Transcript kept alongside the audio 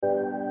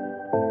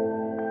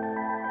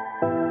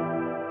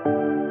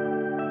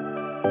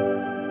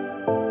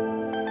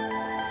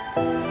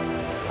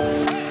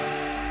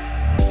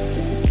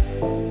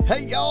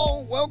Hey,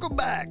 y'all, welcome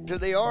back to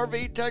the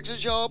RV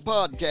Texas Y'all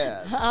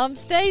podcast. I'm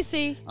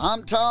Stacy.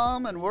 I'm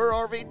Tom, and we're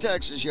RV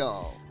Texas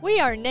Y'all.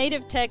 We are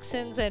native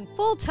Texans and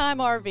full-time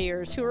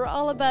RVers who are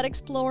all about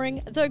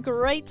exploring the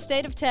great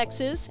state of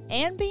Texas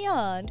and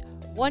beyond,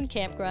 one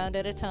campground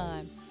at a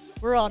time.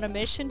 We're on a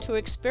mission to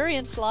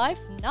experience life,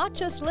 not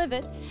just live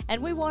it,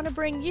 and we want to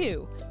bring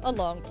you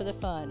along for the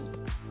fun.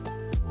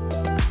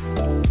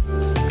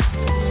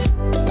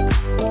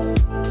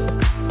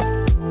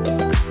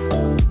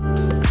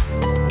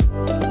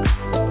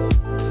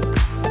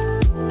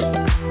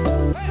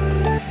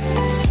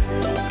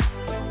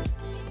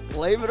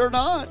 Believe it or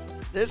not,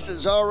 this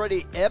is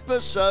already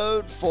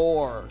episode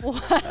 4.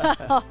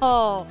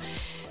 Wow!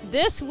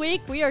 This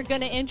week we are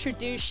going to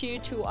introduce you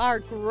to our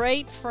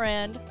great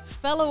friend,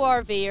 fellow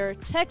RVer,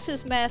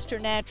 Texas master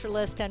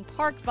naturalist, and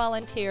park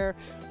volunteer,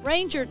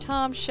 Ranger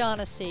Tom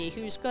Shaughnessy,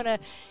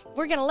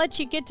 we're going to let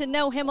you get to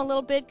know him a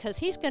little bit because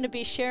he's going to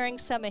be sharing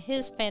some of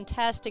his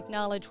fantastic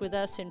knowledge with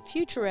us in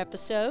future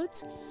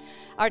episodes.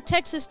 Our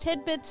Texas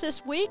tidbits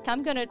this week,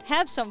 I'm going to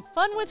have some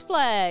fun with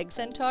flags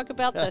and talk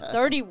about the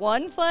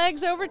 31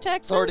 flags over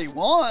Texas.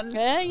 31?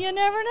 Yeah, you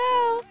never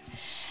know.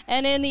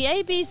 And in the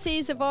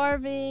ABCs of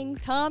RVing,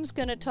 Tom's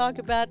going to talk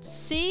about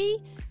C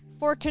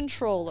for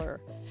controller.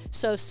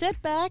 So sit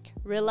back,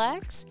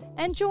 relax,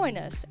 and join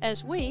us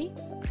as we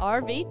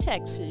RV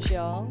Texas,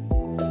 y'all.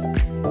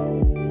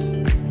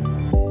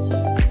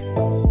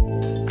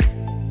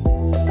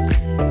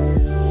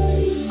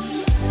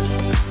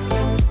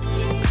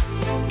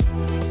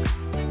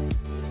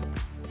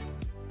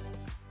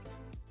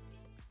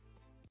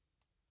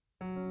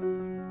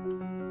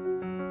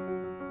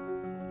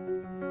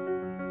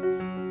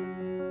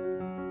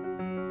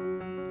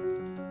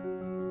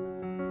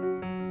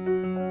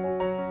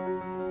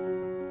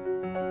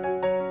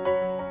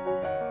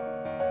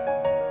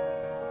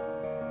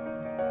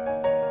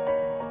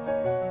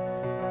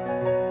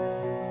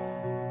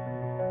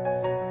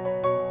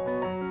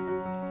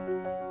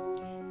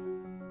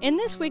 In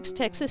this week's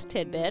Texas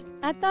Tidbit,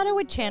 I thought I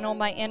would channel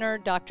my inner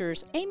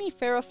doctors Amy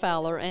Farrah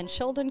Fowler and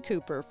Sheldon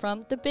Cooper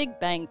from The Big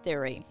Bang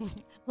Theory.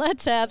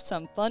 Let's have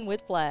some fun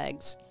with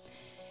flags.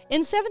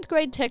 In 7th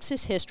grade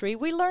Texas history,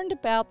 we learned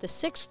about the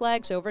 6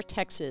 flags over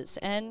Texas,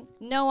 and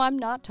no, I'm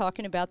not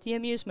talking about the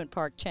amusement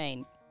park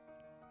chain.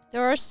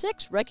 There are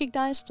 6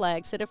 recognized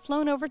flags that have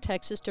flown over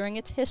Texas during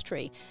its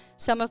history,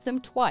 some of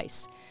them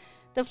twice.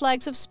 The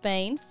flags of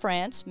Spain,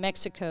 France,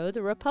 Mexico,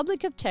 the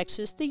Republic of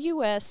Texas, the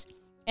U.S.,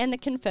 and the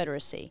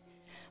Confederacy.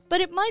 But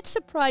it might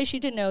surprise you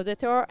to know that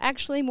there are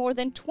actually more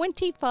than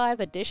 25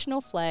 additional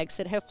flags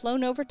that have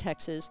flown over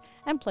Texas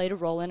and played a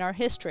role in our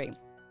history.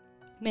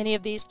 Many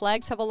of these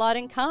flags have a lot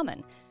in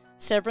common.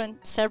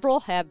 Several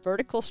have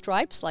vertical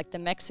stripes like the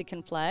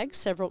Mexican flag,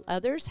 several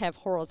others have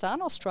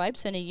horizontal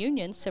stripes and a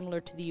union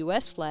similar to the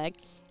U.S. flag,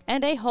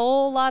 and a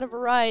whole lot of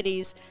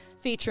varieties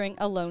featuring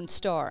a lone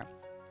star.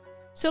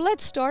 So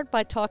let's start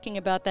by talking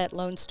about that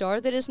lone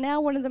star that is now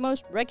one of the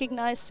most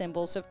recognized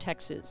symbols of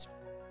Texas.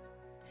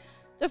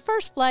 The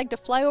first flag to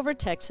fly over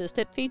Texas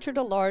that featured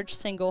a large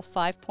single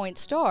 5-point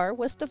star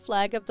was the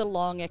flag of the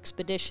Long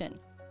Expedition.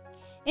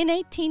 In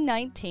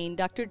 1819,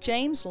 Dr.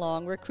 James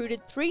Long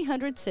recruited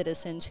 300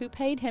 citizens who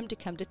paid him to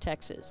come to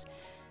Texas.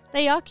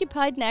 They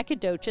occupied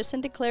Nacogdoches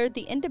and declared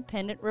the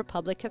independent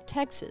Republic of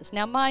Texas.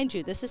 Now, mind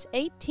you, this is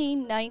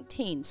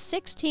 1819,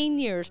 16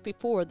 years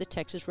before the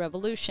Texas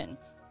Revolution.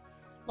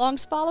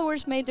 Long's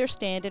followers made their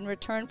stand in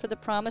return for the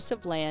promise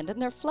of land,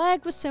 and their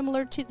flag was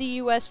similar to the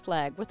U.S.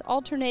 flag, with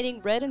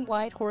alternating red and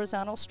white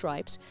horizontal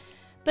stripes,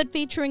 but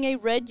featuring a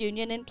red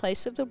union in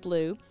place of the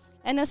blue,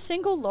 and a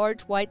single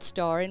large white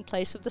star in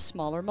place of the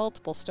smaller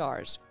multiple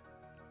stars.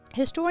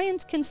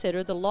 Historians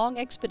consider the Long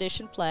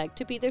Expedition flag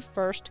to be the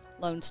first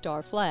Lone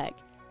Star flag.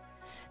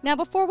 Now,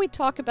 before we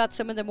talk about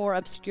some of the more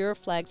obscure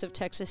flags of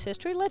Texas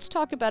history, let's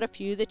talk about a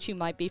few that you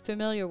might be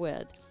familiar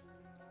with.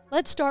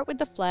 Let's start with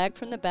the flag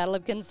from the Battle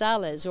of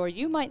Gonzales, or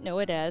you might know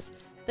it as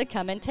the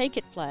Come and Take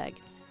It flag.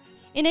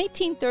 In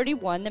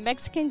 1831, the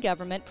Mexican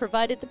government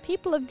provided the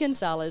people of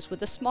Gonzales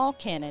with a small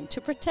cannon to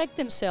protect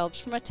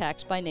themselves from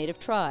attacks by native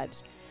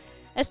tribes.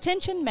 As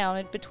tension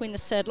mounted between the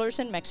settlers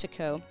and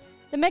Mexico,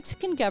 the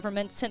Mexican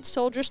government sent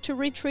soldiers to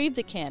retrieve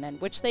the cannon,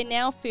 which they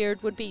now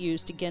feared would be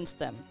used against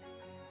them.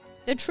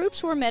 The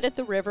troops were met at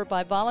the river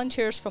by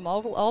volunteers from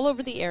all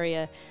over the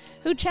area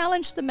who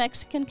challenged the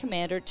Mexican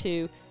commander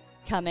to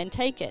come and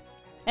take it,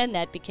 and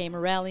that became a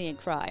rallying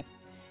cry.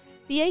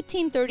 The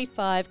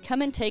 1835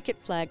 Come and Take It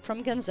flag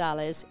from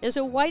Gonzales is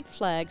a white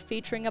flag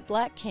featuring a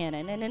black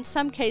cannon and in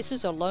some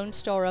cases a lone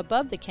star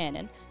above the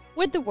cannon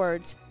with the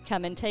words,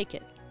 Come and Take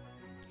It.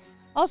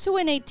 Also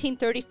in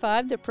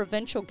 1835, the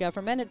provincial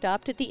government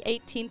adopted the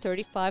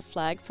 1835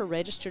 flag for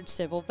registered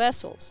civil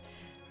vessels.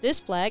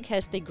 This flag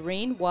has the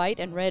green, white,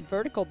 and red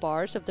vertical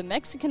bars of the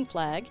Mexican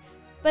flag,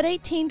 but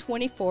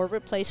 1824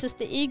 replaces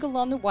the eagle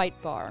on the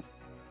white bar.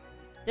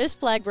 This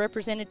flag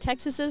represented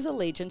Texas's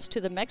allegiance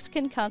to the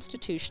Mexican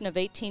Constitution of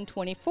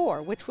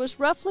 1824, which was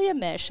roughly a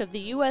mesh of the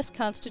U.S.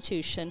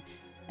 Constitution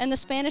and the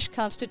Spanish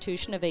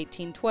Constitution of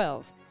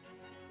 1812.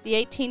 The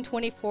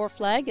 1824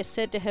 flag is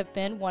said to have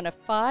been one of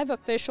 5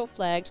 official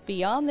flags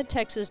beyond the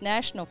Texas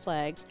national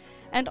flags,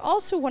 and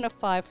also one of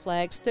 5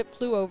 flags that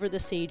flew over the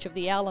siege of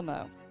the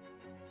Alamo.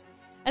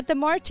 At the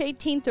March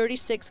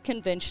 1836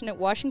 convention at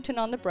Washington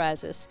on the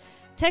Brazos,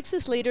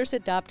 Texas leaders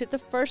adopted the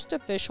first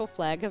official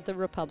flag of the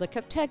Republic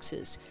of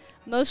Texas,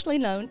 mostly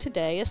known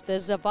today as the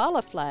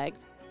Zavala flag.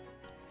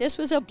 This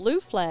was a blue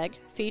flag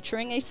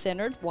featuring a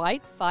centered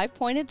white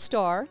 5-pointed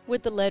star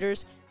with the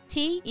letters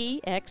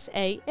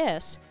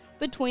TEXAS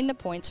between the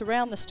points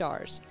around the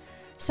stars.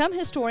 Some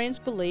historians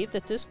believe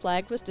that this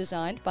flag was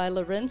designed by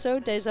Lorenzo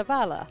de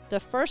Zavala, the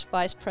first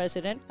vice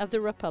president of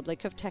the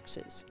Republic of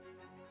Texas.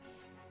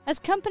 As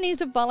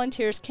companies of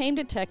volunteers came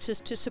to Texas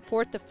to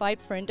support the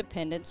fight for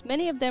independence,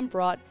 many of them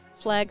brought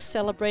flags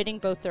celebrating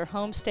both their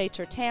home states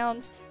or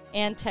towns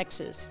and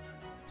Texas.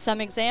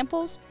 Some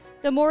examples: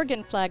 the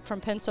Morgan flag from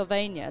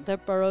Pennsylvania, the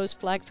Burroughs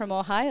flag from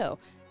Ohio,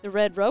 the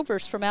Red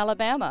Rovers from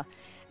Alabama,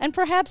 and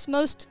perhaps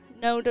most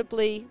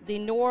notably the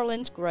New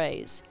Orleans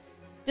Grays.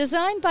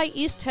 Designed by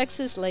East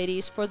Texas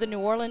ladies for the New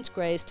Orleans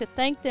Grays to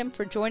thank them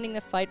for joining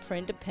the fight for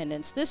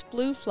independence, this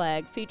blue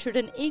flag featured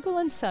an eagle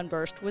and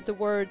sunburst with the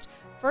words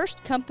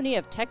 "First Company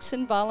of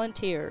Texan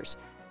Volunteers"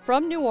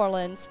 from New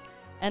Orleans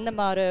and the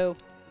motto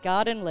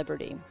 "God and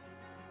Liberty."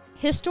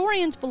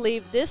 Historians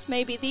believe this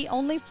may be the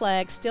only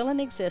flag still in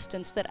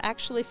existence that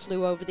actually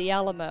flew over the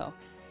Alamo.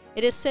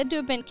 It is said to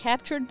have been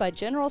captured by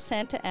General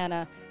Santa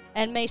Anna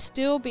and may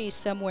still be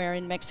somewhere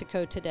in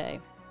Mexico today.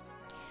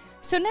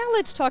 So now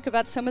let's talk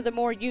about some of the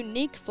more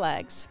unique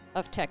flags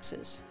of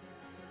Texas.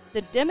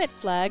 The Dimmitt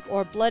flag,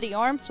 or Bloody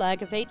Arm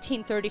flag of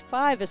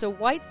 1835, is a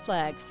white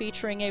flag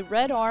featuring a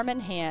red arm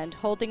and hand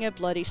holding a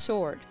bloody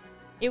sword.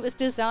 It was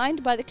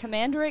designed by the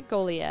commander at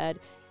Goliad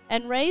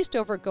and raised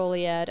over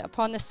Goliad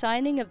upon the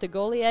signing of the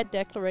Goliad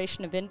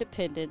Declaration of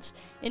Independence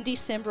in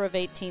December of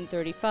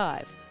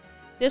 1835.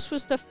 This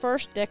was the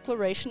first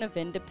Declaration of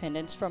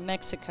Independence from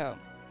Mexico.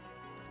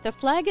 The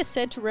flag is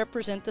said to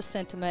represent the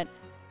sentiment,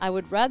 "I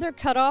would rather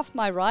cut off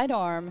my right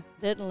arm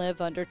than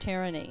live under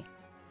tyranny."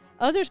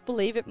 Others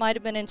believe it might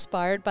have been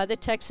inspired by the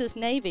Texas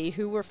Navy,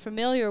 who were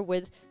familiar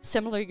with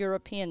similar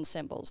European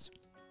symbols.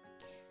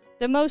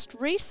 The most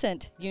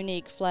recent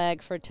unique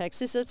flag for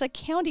Texas is a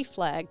county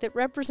flag that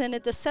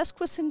represented the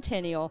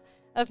sesquicentennial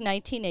of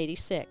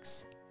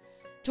 1986.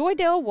 Joy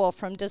Dale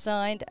Wolfram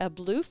designed a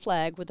blue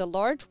flag with a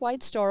large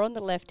white star on the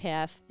left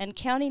half and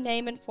county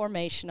name and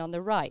formation on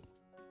the right.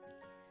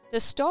 The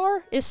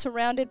star is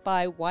surrounded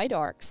by white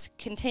arcs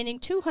containing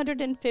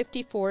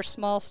 254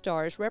 small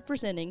stars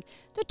representing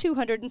the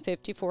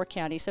 254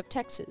 counties of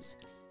Texas.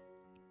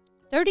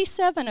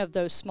 37 of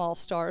those small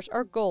stars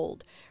are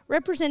gold,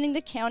 representing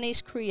the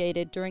counties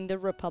created during the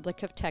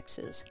Republic of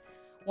Texas.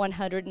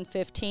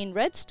 115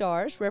 red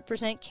stars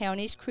represent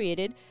counties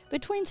created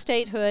between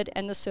statehood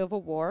and the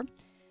Civil War.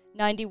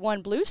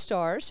 91 blue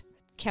stars,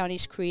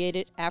 counties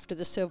created after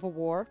the Civil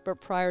War but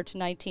prior to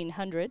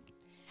 1900.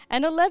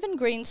 And 11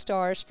 green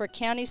stars for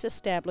counties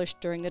established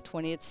during the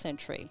 20th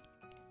century.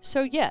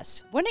 So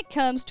yes, when it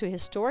comes to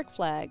historic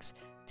flags,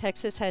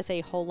 Texas has a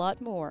whole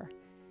lot more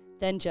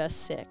than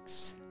just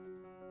 6.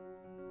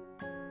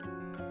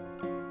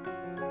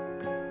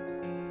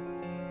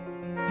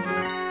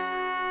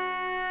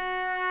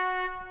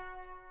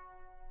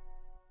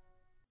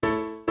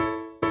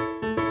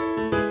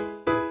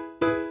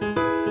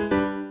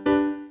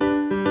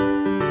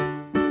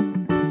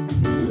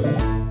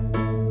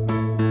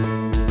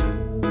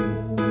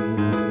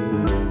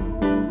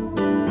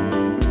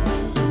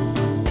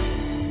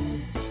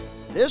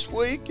 This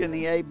week in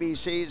the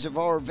ABCs of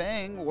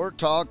RVing, we're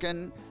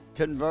talking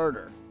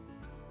converter.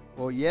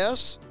 Well,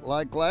 yes,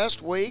 like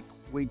last week,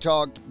 we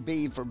talked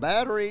B for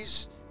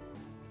batteries.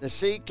 The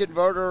C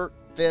converter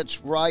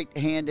fits right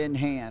hand in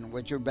hand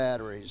with your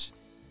batteries.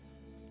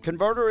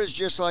 Converter is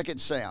just like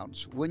it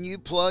sounds. When you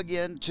plug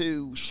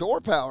into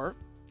shore power,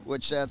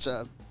 which that's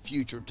a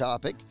future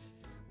topic,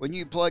 when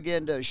you plug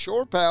into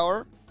shore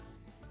power,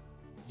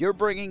 you're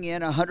bringing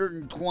in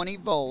 120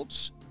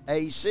 volts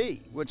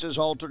AC, which is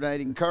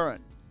alternating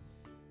current.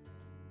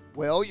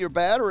 Well, your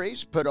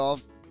batteries put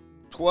off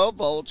 12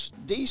 volts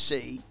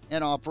DC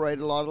and operate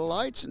a lot of the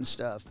lights and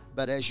stuff.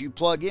 But as you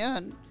plug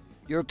in,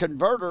 your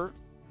converter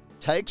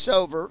takes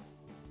over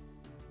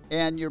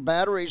and your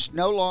batteries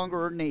no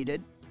longer are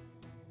needed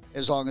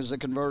as long as the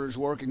converter is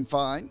working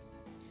fine.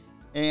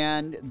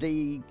 And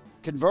the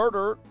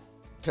converter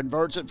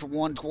converts it from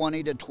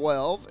 120 to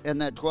 12,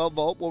 and that 12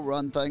 volt will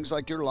run things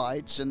like your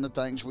lights and the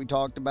things we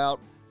talked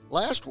about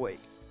last week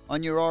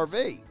on your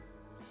RV.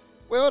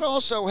 Well, it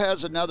also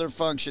has another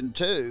function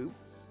too.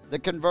 The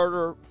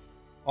converter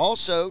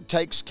also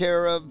takes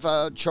care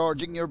of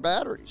charging your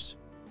batteries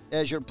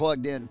as you're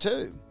plugged in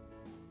too.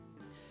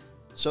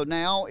 So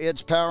now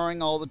it's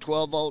powering all the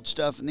 12 volt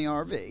stuff in the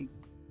RV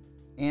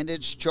and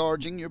it's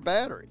charging your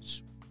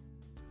batteries.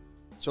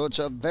 So it's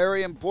a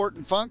very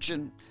important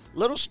function.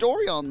 Little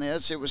story on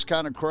this, it was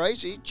kind of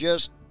crazy.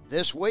 Just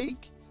this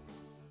week,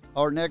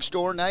 our next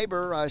door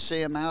neighbor, I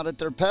see him out at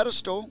their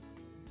pedestal.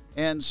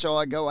 And so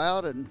I go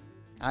out and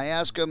I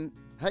ask them,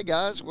 hey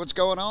guys, what's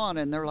going on?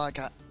 And they're like,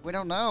 we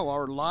don't know.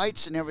 Our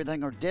lights and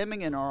everything are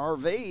dimming in our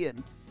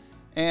RV,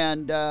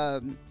 and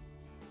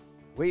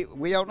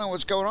we don't know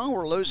what's going on.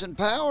 We're losing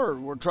power.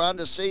 We're trying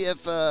to see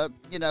if the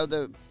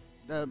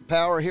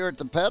power here at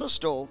the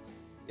pedestal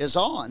is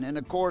on. And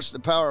of course the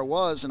power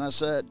was. And I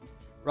said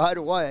right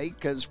away,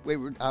 because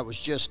I was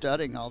just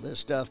studying all this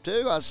stuff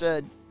too. I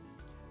said,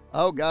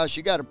 oh gosh,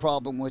 you got a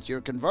problem with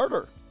your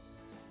converter.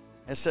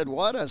 I said,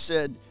 what? I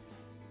said,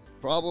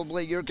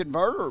 probably your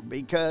converter,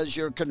 because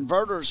your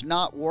converter's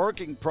not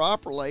working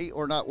properly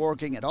or not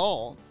working at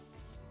all.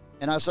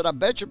 And I said, I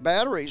bet your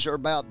batteries are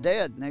about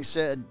dead. And they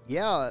said,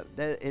 yeah,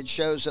 it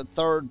shows a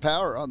third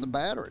power on the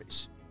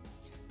batteries.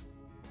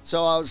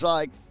 So I was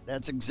like,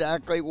 that's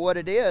exactly what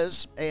it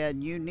is.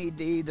 And you need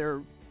to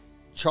either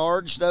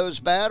charge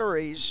those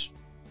batteries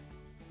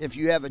if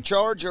you have a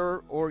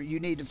charger, or you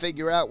need to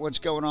figure out what's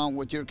going on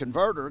with your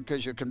converter,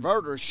 because your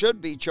converter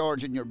should be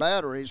charging your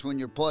batteries when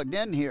you're plugged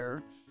in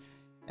here.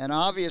 And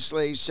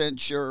obviously,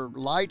 since your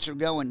lights are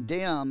going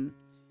dim,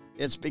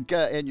 it's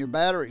because, and your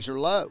batteries are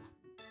low,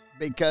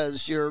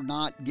 because you're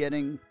not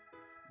getting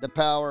the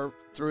power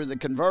through the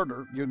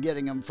converter. You're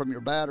getting them from your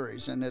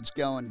batteries, and it's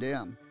going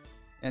dim.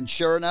 And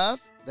sure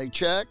enough, they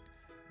checked.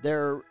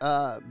 Their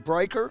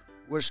breaker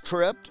was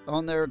tripped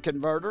on their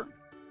converter.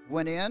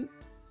 Went in.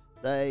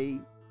 They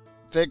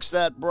fixed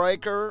that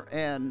breaker,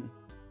 and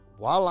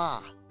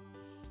voila.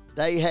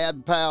 They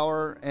had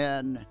power,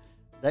 and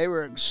they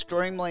were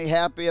extremely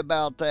happy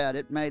about that.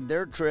 It made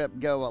their trip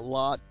go a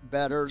lot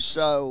better.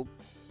 So,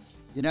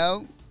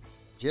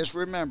 just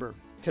remember,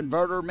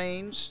 converter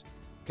means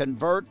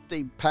convert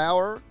the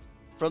power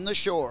from the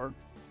shore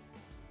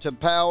to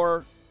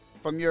power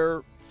from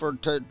to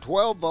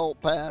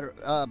 12-volt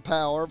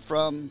power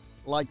from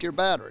like your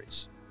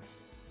batteries.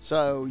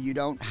 So you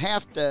don't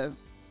have to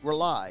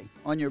rely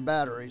on your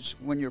batteries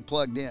when you're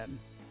plugged in,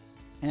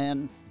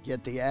 and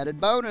get the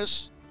added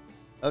bonus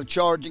of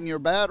charging your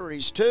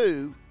batteries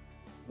too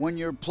when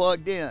you're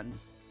plugged in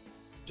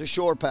to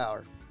shore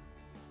power.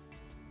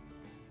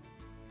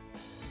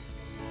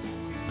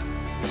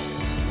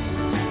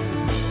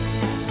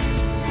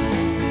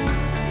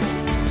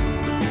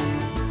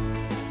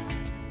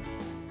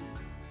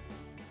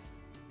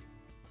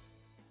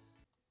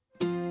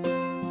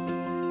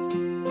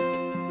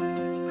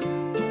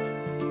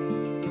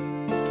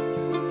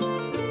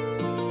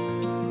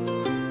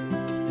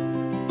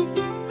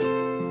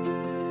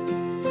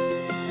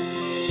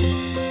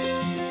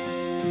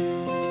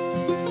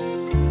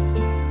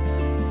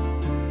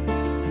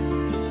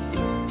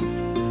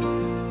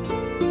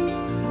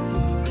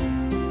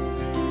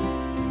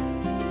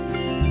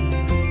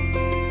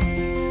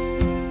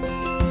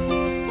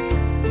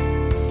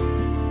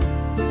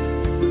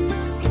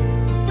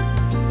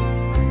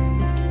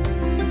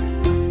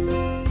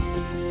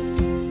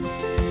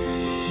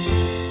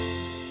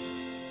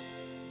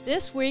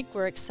 This week,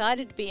 we're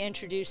excited to be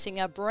introducing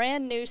a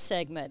brand new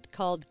segment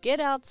called Get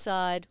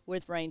Outside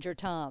with Ranger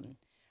Tom.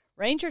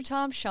 Ranger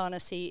Tom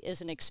Shaughnessy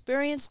is an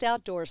experienced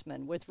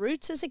outdoorsman with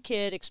roots as a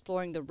kid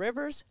exploring the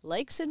rivers,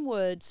 lakes, and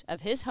woods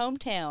of his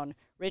hometown,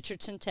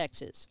 Richardson,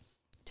 Texas.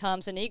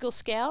 Tom's an Eagle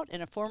Scout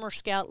and a former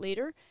Scout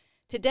leader.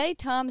 Today,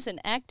 Tom's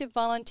an active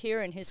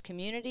volunteer in his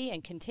community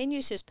and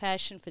continues his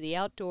passion for the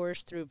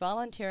outdoors through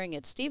volunteering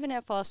at Stephen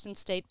F. Austin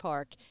State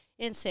Park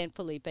in San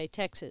Felipe,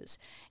 Texas,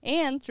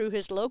 and through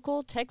his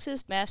local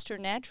Texas Master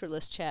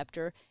Naturalist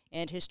chapter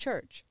and his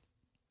church.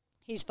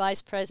 He's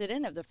vice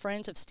president of the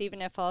Friends of Stephen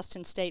F.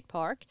 Austin State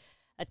Park,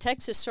 a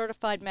Texas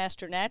certified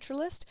master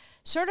naturalist,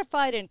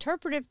 certified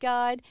interpretive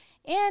guide,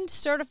 and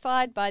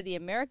certified by the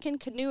American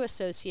Canoe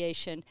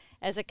Association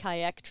as a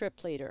kayak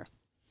trip leader.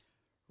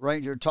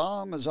 Ranger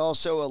Tom is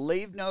also a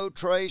Leave No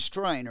Trace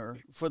trainer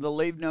for the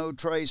Leave No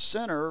Trace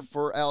Center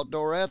for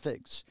Outdoor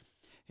Ethics.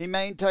 He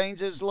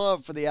maintains his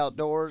love for the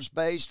outdoors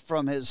based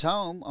from his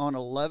home on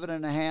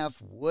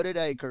 11.5 wooded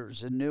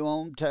acres in New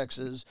Ulm,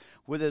 Texas,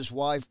 with his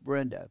wife,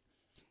 Brenda.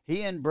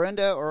 He and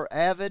Brenda are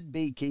avid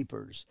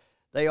beekeepers.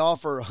 They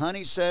offer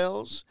honey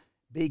sales,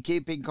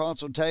 beekeeping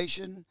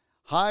consultation,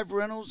 hive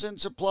rentals,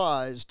 and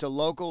supplies to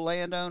local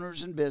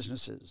landowners and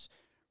businesses.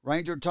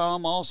 Ranger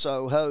Tom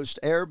also hosts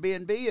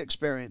Airbnb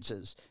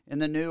experiences in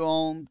the New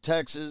Ulm,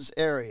 Texas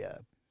area.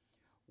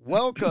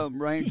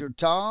 Welcome, Ranger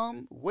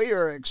Tom. We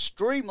are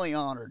extremely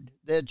honored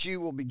that you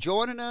will be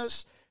joining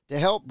us to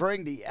help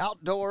bring the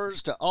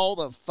outdoors to all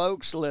the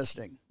folks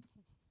listening.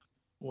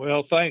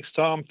 Well, thanks,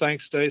 Tom.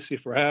 Thanks, Stacy,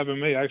 for having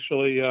me.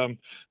 Actually,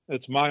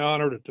 it's my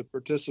honor to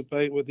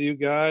participate with you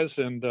guys,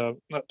 and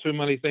not too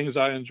many things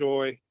I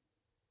enjoy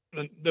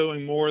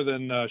doing more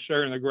than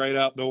sharing the great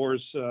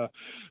outdoors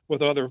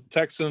with other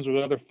Texans,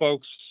 with other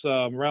folks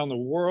around the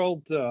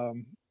world.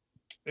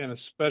 And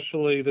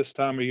especially this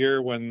time of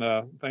year when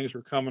things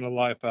are coming to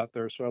life out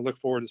there. So I look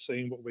forward to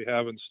seeing what we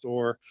have in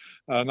store,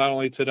 not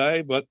only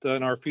today, but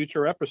in our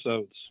future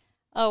episodes.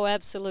 Oh,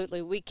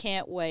 absolutely. We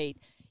can't wait.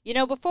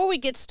 Before we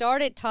get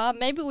started, Tom,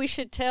 maybe we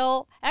should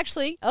tell,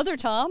 other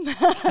Tom,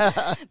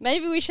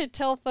 maybe we should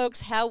tell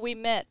folks how we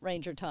met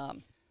Ranger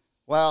Tom.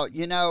 Well,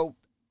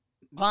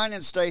 mine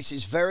and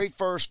Stacy's very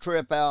first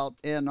trip out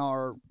in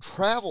our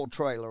travel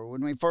trailer,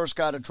 when we first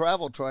got a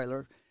travel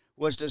trailer,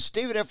 was to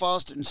Stephen F.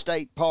 Austin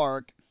State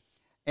Park,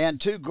 and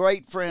two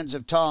great friends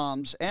of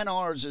Tom's and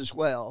ours as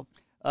well.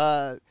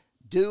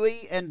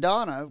 Dewey and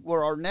Donna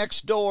were our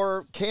next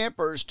door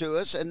campers to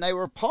us, and they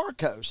were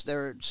park hosts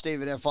there at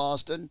Stephen F.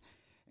 Austin.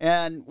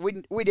 And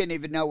we didn't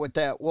even know what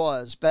that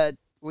was, but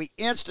we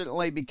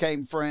instantly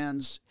became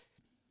friends.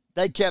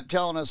 They kept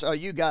telling us, oh,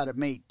 you got to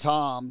meet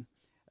Tom,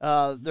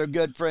 their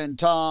good friend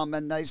Tom.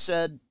 And they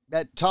said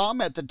that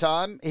Tom, at the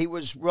time, he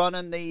was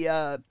running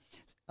the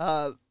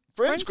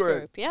Friends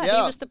Group. Yeah,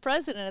 he was the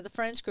president of the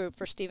Friends Group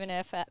for Stephen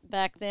F.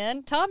 back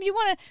then. Tom, you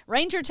want to,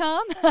 Ranger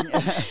Tom,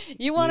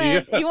 you want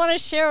to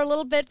share a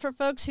little bit for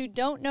folks who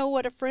don't know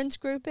what a Friends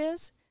Group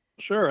is?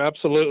 Sure,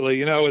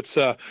 absolutely. It's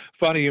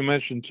funny you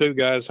mentioned too,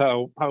 guys,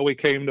 how we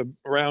came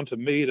around to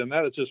meet, and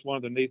that is just one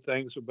of the neat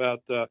things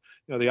about the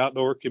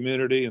outdoor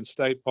community and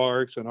state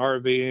parks and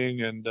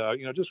RVing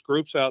and just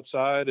groups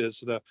outside is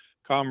the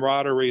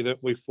camaraderie that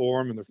we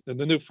form and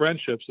the new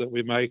friendships that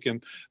we make.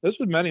 And this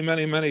was many,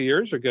 many, many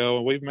years ago,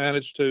 and we've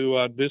managed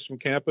to do some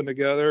camping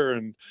together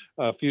and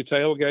a few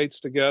tailgates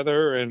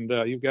together. And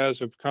you guys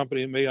have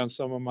accompanied me on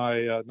some of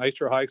my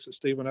nature hikes at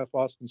Stephen F.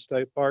 Austin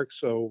State Park.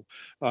 So,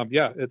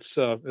 it's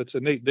a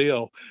neat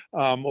deal.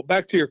 Well,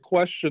 back to your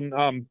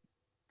question.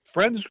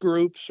 Friends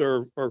groups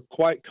are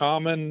quite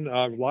common.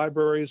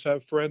 Libraries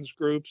have friends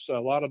groups. A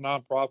lot of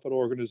nonprofit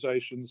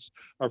organizations.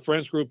 Our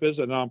friends group is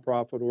a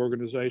nonprofit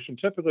organization,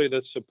 typically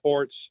that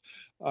supports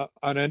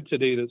an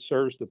entity that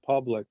serves the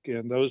public.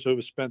 And those who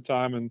have spent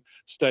time in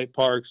state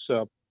parks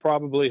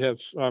probably have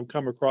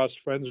come across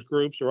friends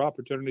groups or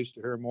opportunities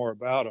to hear more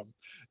about them.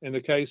 In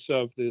the case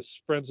of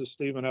this Friends of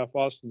Stephen F.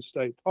 Austin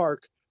State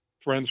Park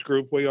Friends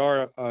Group, we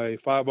are a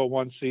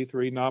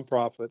 501c3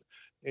 nonprofit.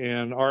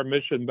 And our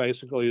mission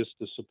basically is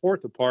to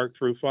support the park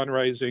through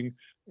fundraising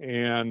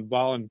and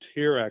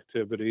volunteer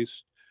activities.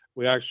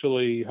 We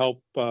actually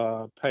help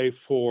pay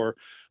for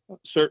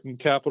certain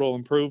capital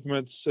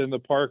improvements in the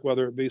park,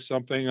 whether it be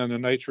something on the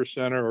nature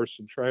center or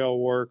some trail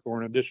work, or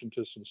in addition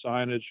to some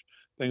signage,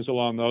 things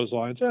along those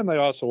lines. And they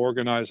also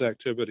organize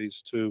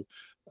activities to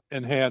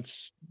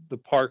enhance the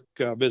park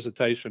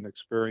visitation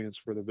experience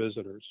for the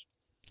visitors.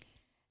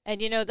 And,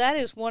 that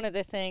is one of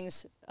the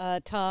things,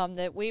 Tom,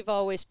 that we've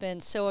always been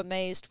so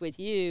amazed with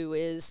you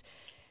is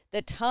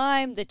the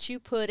time that you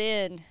put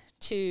in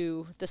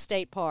to the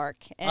state park.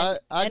 And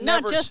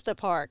not just the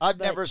park. I've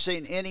never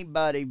seen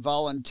anybody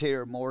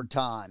volunteer more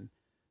time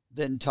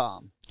than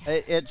Tom.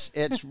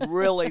 It's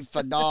really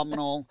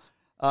phenomenal.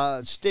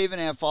 Stephen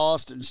F.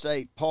 Austin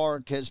State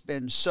Park has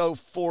been so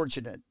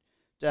fortunate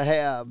to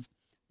have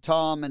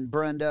Tom and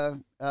Brenda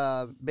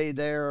be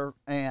there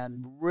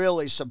and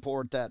really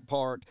support that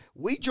park.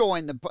 We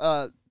joined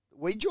the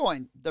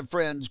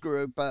Friends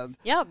Group.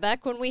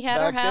 Back when we had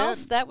our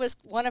house, that was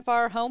one of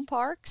our home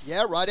parks.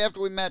 Yeah, right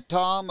after we met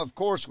Tom, of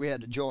course we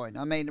had to join.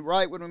 I mean,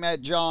 right when we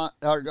met John,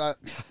 right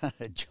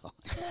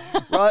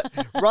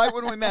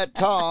when we met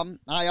Tom,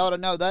 I ought to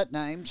know that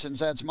name since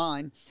that's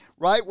mine.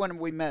 Right when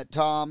we met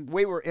Tom,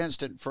 we were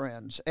instant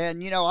friends.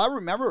 And, I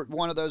remember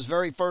one of those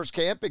very first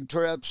camping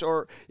trips,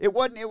 or it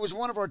was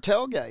one of our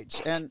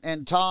tailgates.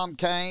 And Tom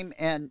came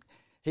and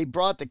he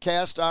brought the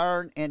cast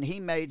iron and he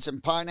made some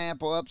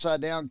pineapple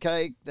upside down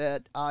cake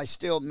that I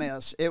still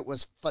miss. It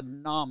was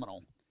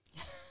phenomenal.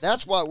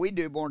 That's why we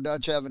do more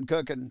Dutch oven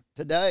cooking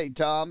today,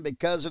 Tom,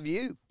 because of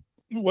you.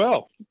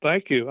 Well,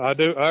 thank you. I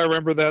do. I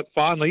remember that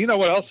fondly. You know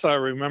what else I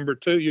remember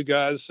too, you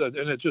guys, and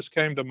it just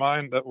came to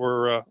mind that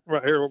we're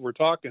right here. We're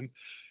talking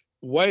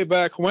way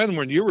back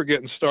when you were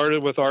getting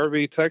started with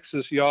RV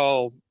Texas,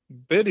 y'all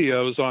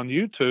videos on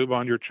YouTube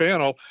on your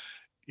channel.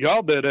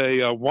 Y'all did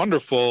a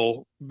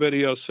wonderful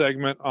video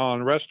segment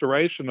on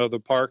restoration of the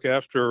park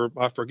after,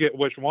 I forget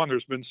which one.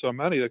 There's been so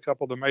many. A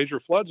couple of the major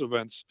floods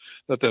events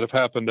that have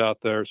happened out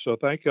there. So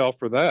thank y'all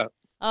for that.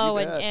 Oh,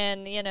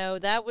 and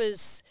that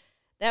was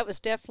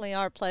definitely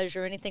our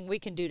pleasure. Anything we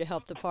can do to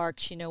help the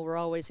parks, we're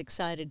always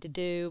excited to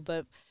do.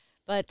 But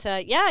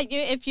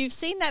if you've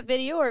seen that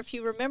video, or if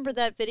you remember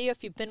that video,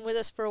 if you've been with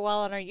us for a while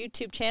on our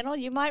YouTube channel,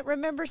 you might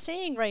remember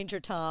seeing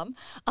Ranger Tom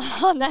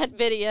on that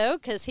video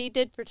because he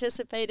did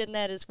participate in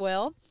that as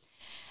well.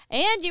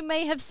 And you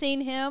may have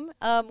seen him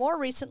more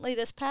recently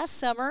this past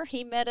summer.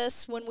 He met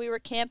us when we were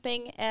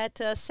camping at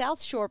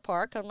South Shore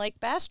Park on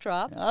Lake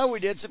Bastrop. Oh, we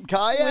did some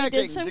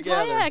kayaking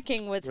together.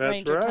 Kayaking with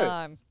Ranger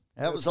Tom.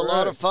 That was a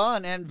lot of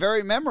fun and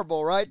very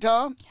memorable, right,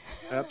 Tom?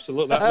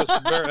 Absolutely.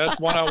 That's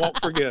one I won't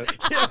forget.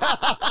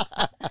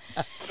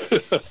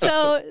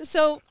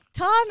 So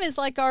Tom is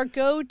like our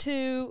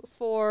go-to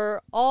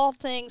for all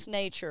things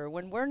nature.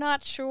 When we're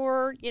not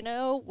sure,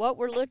 what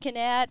we're looking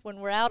at, when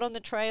we're out on the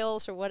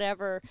trails or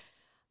whatever,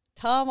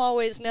 Tom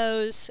always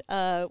knows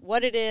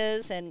what it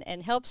is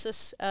and helps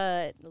us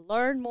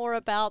learn more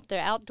about the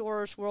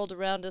outdoors world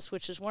around us,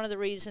 which is one of the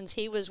reasons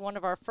he was one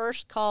of our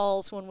first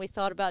calls when we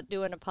thought about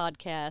doing a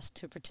podcast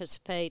to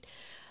participate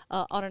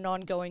on an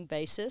ongoing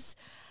basis.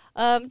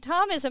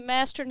 Tom is a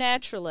master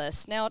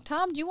naturalist. Now,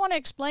 Tom, do you want to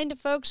explain to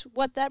folks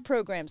what that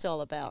program's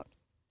all about?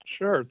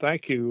 Sure,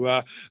 thank you.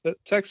 The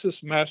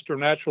Texas Master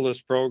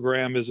Naturalist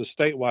Program is a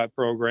statewide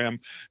program,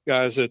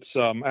 guys. It's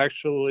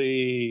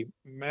actually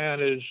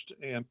managed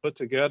and put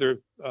together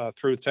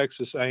through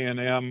Texas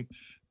A&M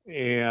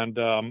and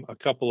a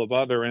couple of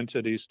other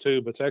entities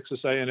too. But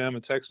Texas A&M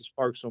and Texas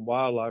Parks and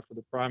Wildlife are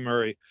the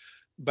primary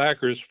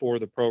backers for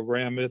the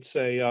program. It's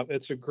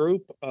a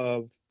group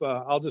of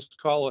I'll just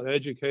call it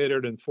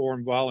educated,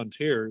 informed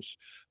volunteers.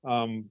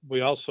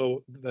 We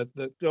also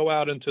that go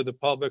out into the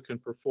public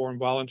and perform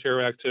volunteer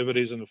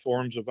activities in the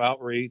forms of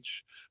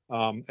outreach,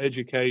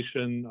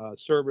 education,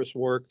 service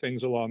work,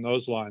 things along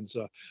those lines.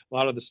 A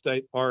lot of the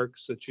state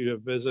parks that you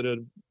have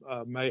visited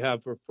may have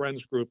a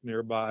friends group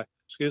nearby.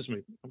 Excuse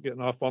me, I'm getting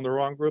off on the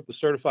wrong group. The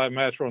Certified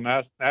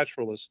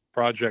Naturalist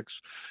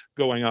projects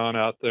going on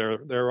out there.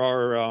 There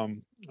are,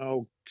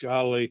 oh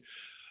golly,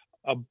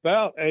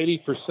 about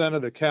 80%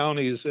 of the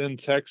counties in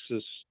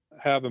Texas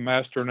have a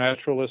master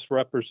naturalist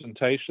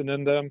representation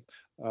in them.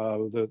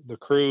 The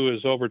crew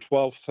is over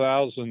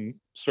 12,000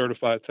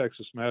 certified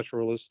Texas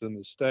naturalists in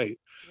the state.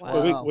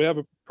 Wow. So we have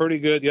a pretty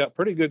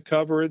good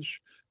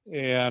coverage,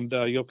 and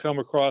you'll come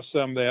across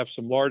them. They have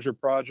some larger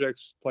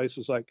projects,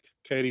 places like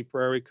Katy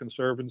Prairie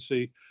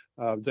Conservancy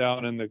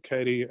down in the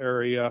Katy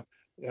area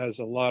has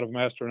a lot of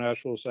master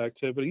naturalist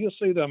activity. You'll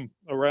see them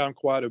around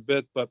quite a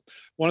bit, but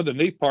one of the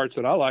neat parts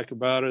that I like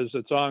about it is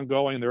it's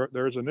ongoing.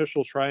 There's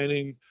initial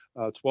training,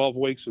 12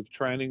 weeks of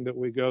training that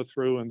we go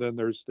through, and then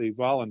there's the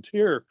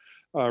volunteer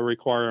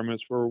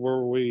requirements where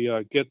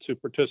we get to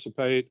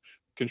participate,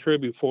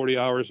 contribute 40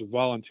 hours of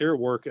volunteer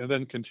work, and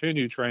then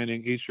continue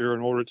training each year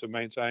in order to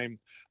maintain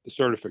the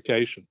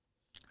certification.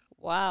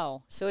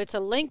 Wow. So it's a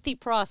lengthy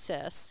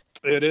process.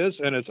 It is,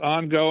 and it's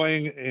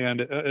ongoing, and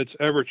it's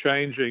ever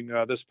changing.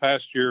 This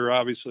past year,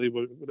 obviously,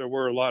 there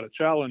were a lot of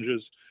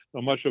challenges.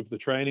 So much of the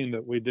training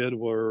that we did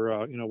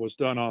was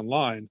done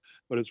online,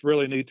 but it's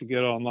really neat to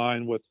get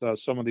online with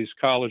some of these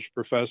college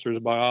professors,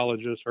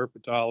 biologists,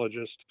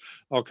 herpetologists,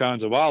 all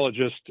kinds of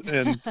ologists,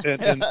 and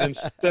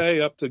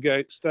stay up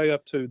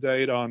to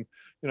date on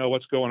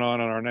what's going on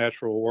in our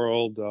natural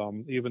world.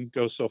 Even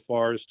go so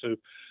far as to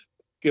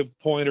give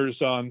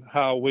pointers on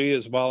how we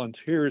as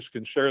volunteers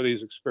can share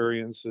these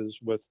experiences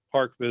with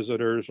park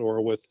visitors or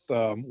with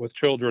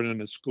children in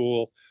the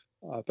school,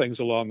 things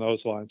along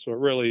those lines. So it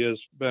really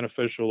is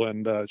beneficial,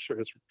 and it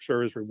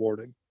sure is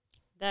rewarding.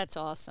 That's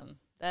awesome.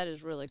 That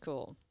is really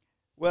cool.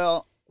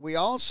 Well, we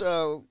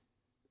also,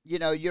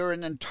 you're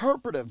an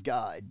interpretive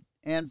guide.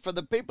 And for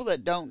the people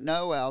that don't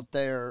know out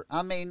there,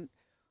 I mean,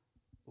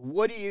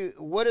 what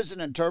does an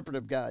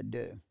interpretive guide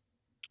do?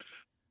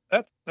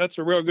 That's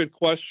a real good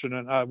question,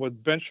 and I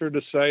would venture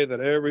to say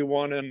that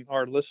everyone in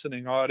our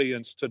listening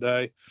audience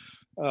today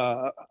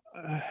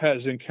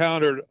has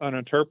encountered an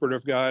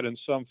interpretive guide in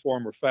some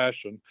form or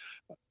fashion.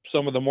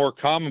 Some of the more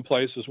common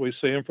places we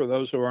see them, for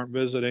those who aren't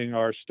visiting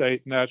our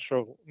state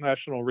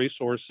national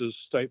resources,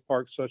 state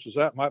parks such as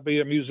that, might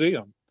be a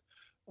museum.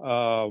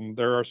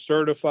 There are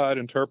certified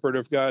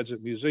interpretive guides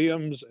at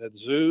museums, at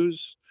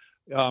zoos,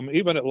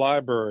 even at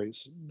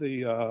libraries.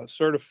 The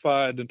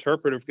certified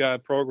interpretive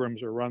guide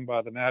programs are run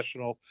by the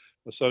National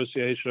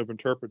Association of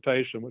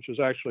Interpretation, which is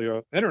actually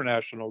an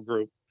international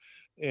group.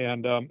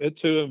 And it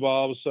too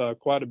involves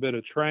quite a bit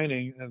of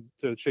training and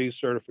to achieve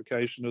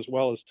certification, as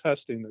well as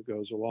testing that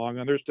goes along.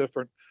 And there's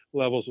different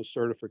levels of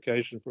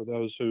certification for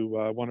those who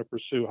want to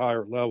pursue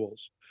higher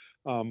levels.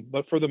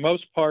 But for the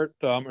most part,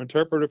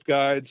 interpretive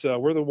guides,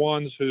 we're the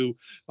ones who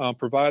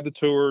provide the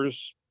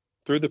tours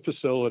through the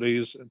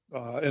facilities,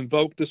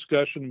 invoke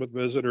discussion with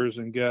visitors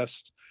and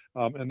guests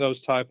in those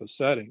type of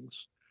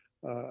settings.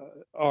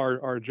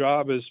 Our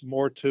job is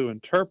more to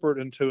interpret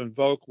and to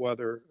invoke,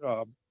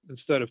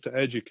 instead of to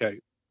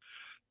educate.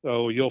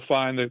 So you'll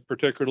find that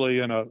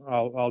particularly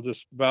I'll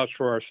just vouch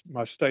for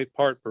my state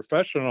park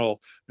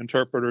professional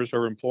interpreters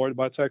are employed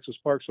by Texas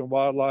Parks and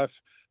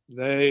Wildlife.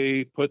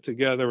 They put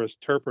together an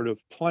interpretive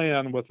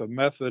plan with a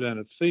method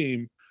and a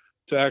theme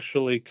to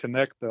actually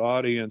connect the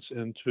audience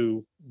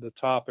into the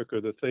topic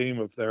or the theme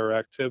of their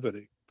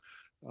activity.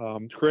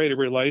 Create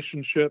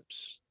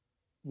relationships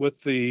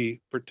with the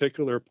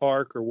particular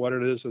park or what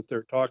it is that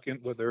they're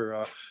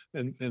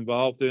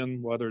involved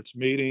in, whether it's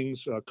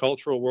meetings,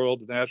 cultural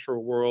world,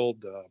 natural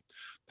world,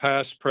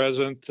 past,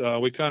 present.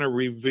 We kind of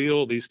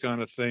reveal these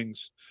kind of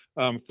things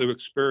through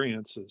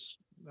experiences.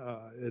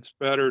 It's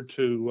better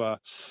to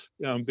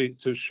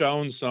to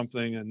shown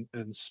something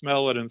and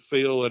smell it and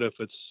feel it if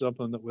it's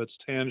something that's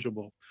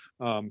tangible,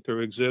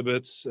 through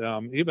exhibits,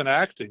 even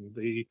acting.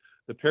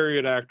 The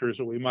period actors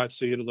that we might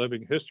see at a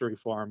Living History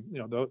Farm,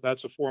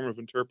 that's a form of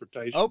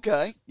interpretation.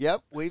 Okay.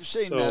 Yep, we've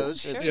seen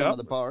those at some of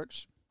the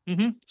parks.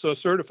 Mm-hmm. So a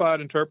certified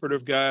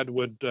interpretive guide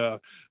would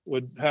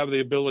have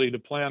the ability to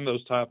plan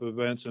those type of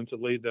events and to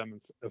lead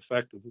them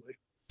effectively.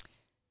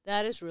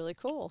 That is really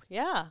cool.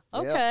 Yeah.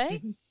 Okay. Yeah.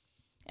 Mm-hmm.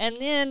 And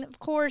then, of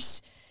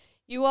course,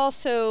 you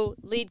also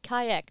lead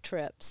kayak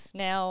trips.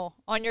 Now,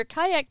 on your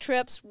kayak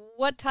trips,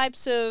 what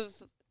types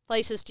of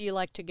places do you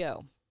like to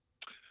go?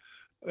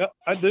 Well,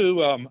 I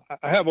do.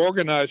 I have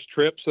organized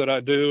trips that I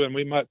do, and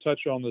we might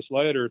touch on this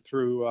later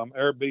through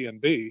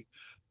Airbnb.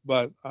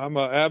 but I'm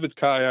an avid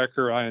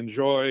kayaker. I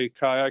enjoy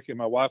kayaking.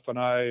 My wife and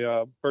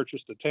I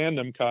purchased a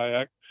tandem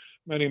kayak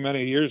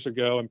many years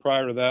ago, and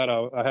prior to that,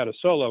 I had a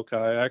solo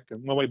kayak.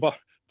 And when we bought,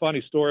 funny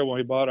story, when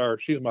we bought our,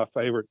 she's my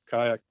favorite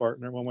kayak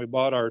partner. When we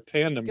bought our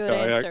tandem Good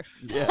kayak, answer.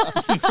 Yeah.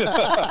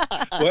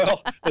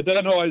 well, it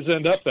doesn't always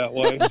end up that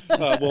way.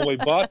 When we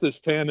bought this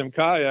tandem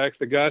kayak,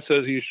 the guy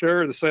says, "You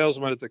sure?" The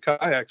salesman at the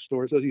kayak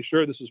store says, "You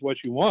sure this is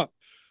what you want?"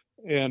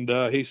 And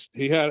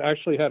he had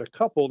actually had a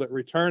couple that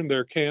returned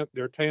their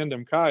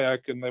tandem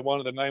kayak, and they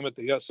wanted to name it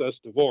the SS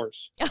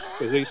Divorce,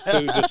 because these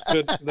two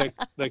just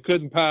they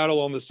couldn't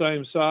paddle on the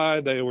same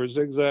side. They were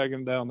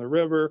zigzagging down the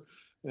river,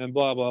 and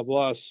blah blah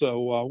blah.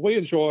 So we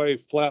enjoy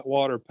flat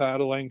water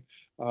paddling.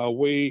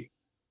 We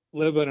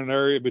live in an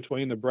area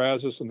between the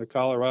Brazos and the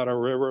Colorado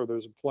River.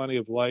 There's plenty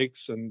of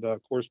lakes, and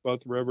of course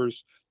both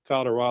rivers.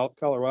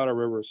 Colorado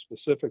River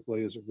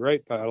specifically is a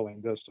great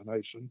paddling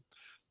destination.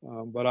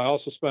 But I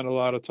also spend a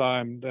lot of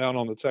time down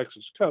on the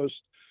Texas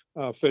coast,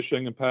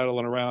 fishing and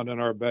paddling around in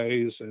our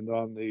bays and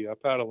on the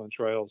paddling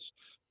trails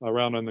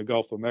around in the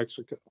Gulf of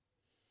Mexico.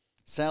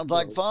 Sounds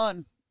like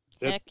fun.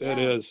 Heck It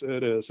yeah. is.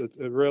 It is. It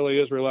really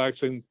is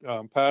relaxing.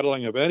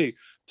 Paddling of any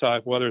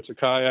type, whether it's a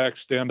kayak,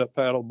 stand-up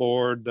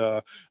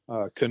paddleboard,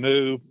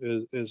 canoe,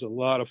 is a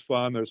lot of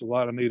fun. There's a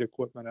lot of neat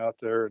equipment out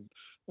there, and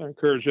I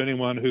encourage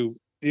anyone who,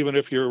 even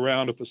if you're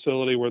around a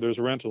facility where there's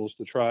rentals,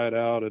 to try it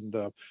out and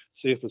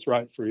see if it's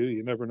right for you.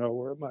 You never know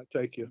where it might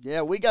take you.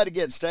 Yeah, we got to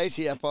get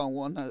Stacy up on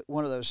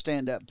one of those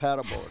stand-up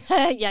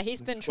paddleboards. Yeah,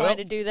 he's been trying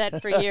to do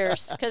that for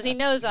years because he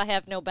knows I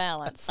have no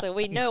balance. So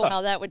we know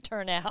how that would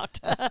turn out.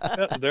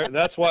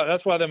 That's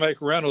why they make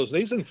rentals.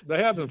 They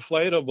have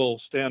inflatable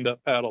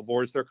stand-up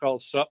paddleboards. They're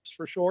called SUPs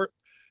for short,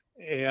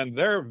 and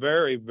they're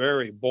very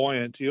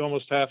buoyant. You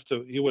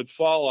would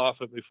fall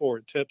off it before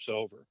it tips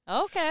over.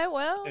 Okay,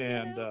 well,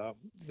 And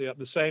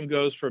the same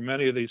goes for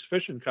many of these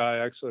fishing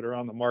kayaks that are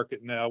on the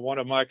market now. One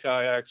of my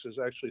kayaks is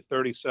actually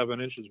 37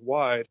 inches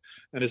wide,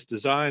 and it's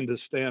designed to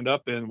stand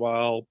up in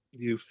while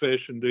you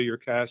fish and do your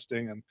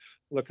casting and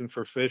looking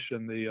for fish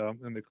in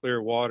the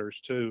clear waters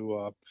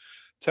too.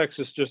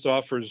 Texas just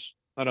offers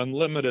an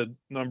unlimited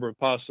number of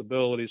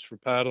possibilities for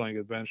paddling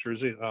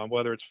adventures,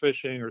 whether it's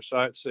fishing or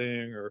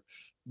sightseeing or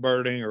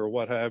birding or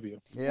what have you.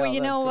 Yeah, well, you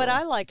that's know what cool.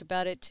 I like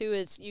about it too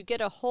is you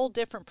get a whole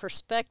different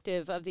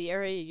perspective of the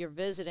area you're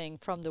visiting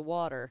from the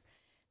water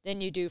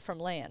than you do from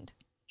land.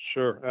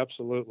 Sure,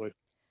 absolutely.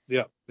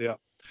 Yeah.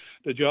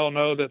 Did y'all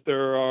know that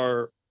there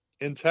are,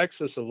 in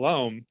Texas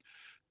alone,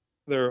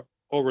 there are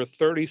over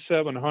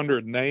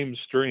 3,700 named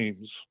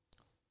streams?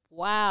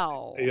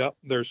 Wow. Yep.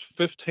 There's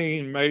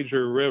 15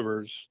 major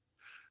rivers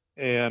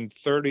and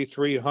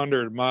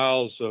 3,300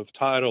 miles of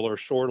tidal or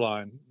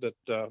shoreline that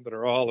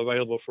are all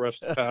available for us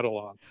to paddle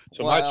on.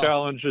 So my Wow.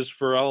 challenge is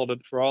for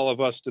all of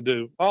us to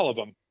do all of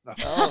them.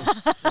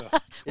 Oh,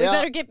 We yeah.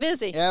 better get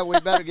busy. Yeah, we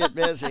better get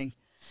busy.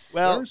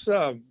 Well, There's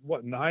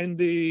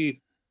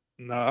 90,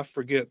 no, I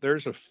forget.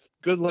 There's a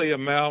goodly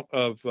amount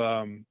of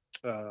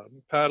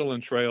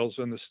paddling trails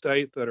in the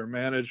state that are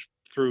managed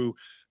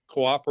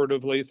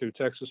cooperatively through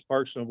Texas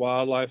Parks and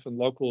Wildlife and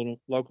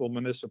local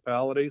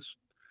municipalities.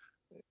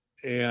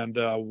 And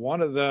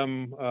one of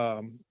them,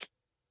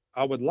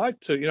 I would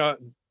like to,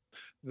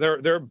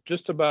 they're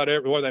just about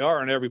everywhere. They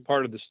are in every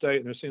part of the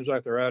state, and it seems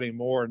like they're adding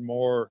more and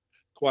more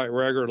quite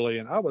regularly.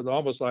 And I would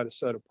almost like to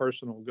set a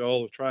personal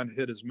goal of trying to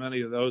hit as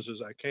many of those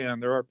as I can.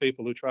 There are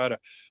people who try to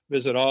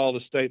visit all the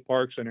state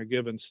parks in a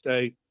given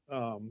state,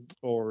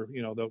 or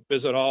they'll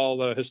visit all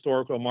the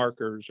historical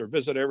markers or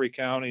visit every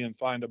county and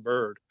find a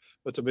bird.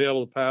 But to be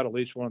able to paddle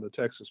each one of the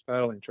Texas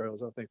paddling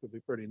trails, I think would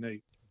be pretty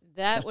neat.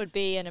 That would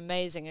be an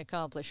amazing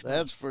accomplishment.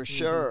 that's for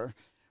sure.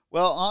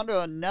 Well, on to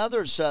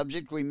another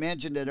subject. We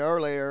mentioned it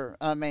earlier.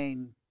 I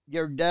mean,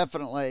 you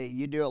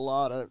do a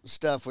lot of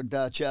stuff with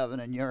Dutch oven,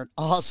 and you're an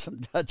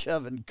awesome Dutch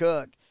oven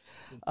cook.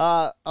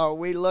 Are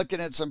we looking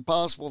at some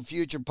possible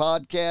future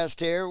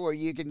podcast here where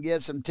you can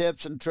get some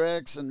tips and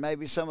tricks and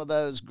maybe some of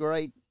those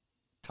great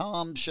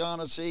Tom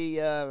Shaughnessy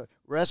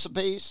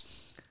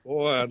recipes?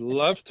 Boy, I'd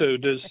love to.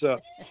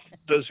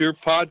 Does your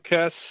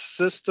podcast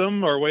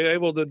system, are we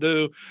able to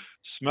do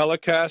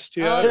Smellacast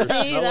yet? Oh,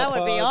 or see, that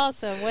would be Smellapod?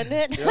 awesome, wouldn't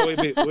it? Yeah,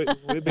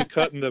 we'd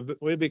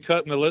be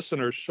cutting the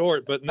listeners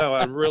short, but no,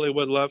 I really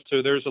would love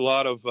to. There's a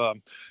lot of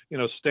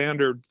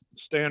standard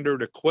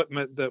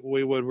equipment that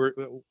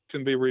that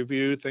can be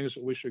reviewed, things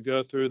that we should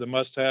go through, the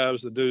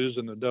must-haves, the do's,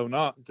 and the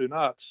do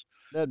nots.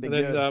 That'd be And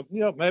then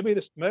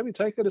good. maybe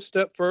take it a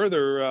step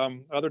further.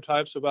 Other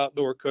types of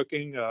outdoor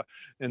cooking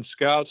in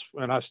Scouts,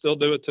 and I still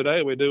do it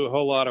today. We do a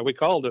whole lot of, we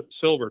called it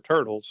silver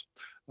turtles,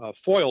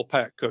 foil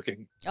pack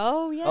cooking.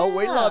 Oh, yeah. Oh,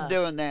 we love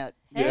doing that.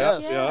 Heck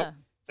Yes. yeah.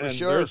 For And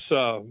sure. there's,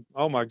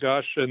 oh my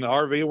gosh, in the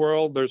RV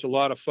world, there's a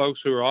lot of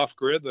folks who are off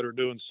grid that are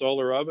doing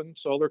solar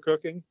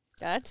cooking.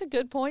 That's a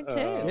good point,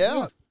 too.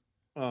 Yeah.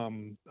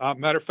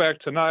 Matter of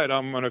fact, tonight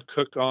I'm going to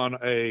cook on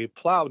a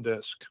plow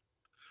disc.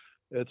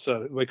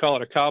 We call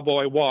it a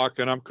cowboy walk,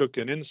 and I'm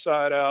cooking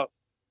inside out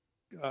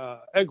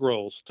egg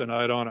rolls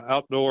tonight on an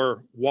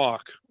outdoor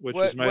walk, which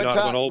is made out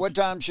of an old. What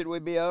time should we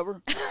be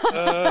over?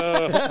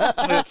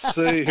 Let's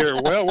see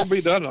here. Well, we'll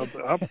be done. Well,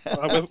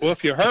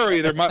 if you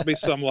hurry, there might be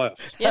some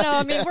left.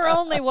 I mean, we're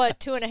only,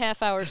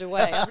 2.5 hours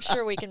away. I'm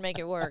sure we can make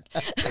it work.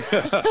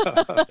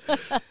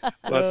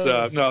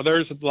 But no,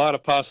 there's a lot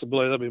of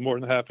possibility. I'll be more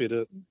than happy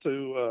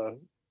to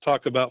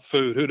talk about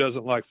food. Who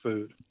doesn't like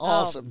food?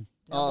 Awesome.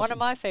 Awesome. One of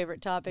my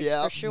favorite topics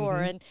for sure.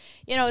 Mm-hmm.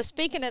 And,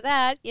 speaking of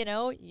that,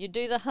 you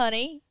do the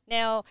honey.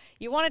 Now,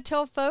 you want to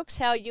tell folks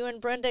how you and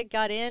Brenda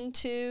got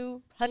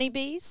into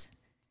honeybees?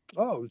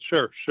 Oh,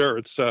 sure.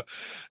 It's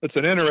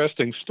an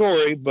interesting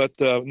story, but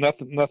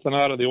nothing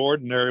out of the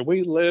ordinary.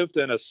 We lived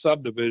in a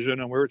subdivision,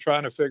 and we were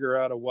trying to figure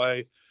out a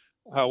way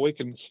how we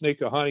can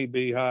sneak a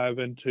honeybee hive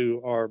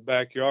into our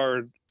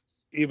backyard,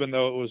 even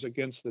though it was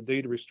against the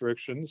deed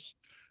restrictions.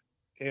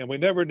 And we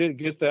never did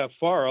get that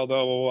far,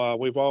 although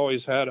we've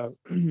always had a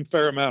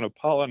fair amount of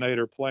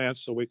pollinator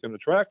plants so we can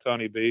attract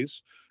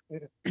honeybees,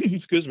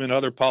 excuse me, and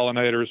other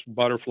pollinators,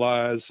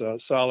 butterflies,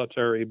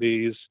 solitary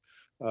bees,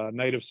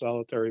 native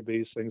solitary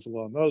bees, things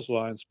along those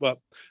lines. But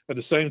at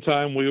the same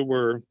time, we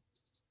were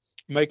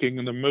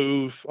making the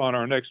move on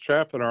our next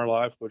chapter in our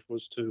life, which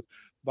was to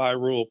buy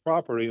rural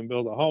property and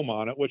build a home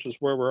on it, which is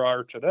where we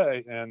are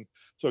today. And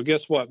so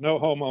guess what? No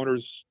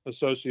homeowners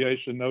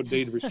association, no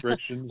deed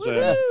restrictions.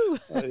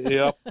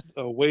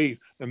 And we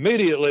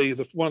immediately,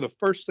 one of the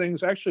first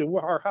things, actually,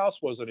 our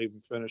house wasn't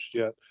even finished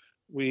yet.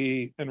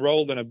 We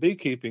enrolled in a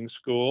beekeeping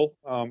school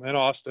in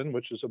Austin,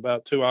 which is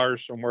about 2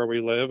 hours from where we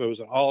live. It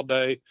was an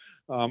all-day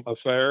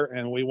affair,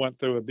 and we went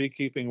through a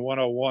beekeeping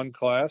 101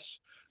 class.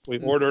 We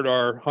ordered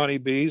our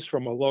honeybees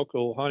from a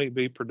local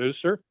honeybee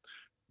producer,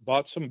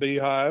 bought some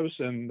beehives,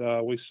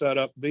 and we set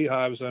up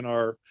beehives in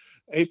our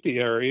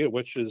apiary,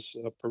 which is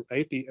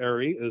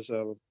apiary is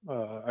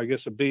I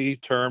guess a bee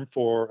term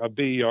for a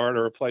bee yard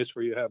or a place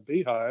where you have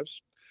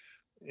beehives.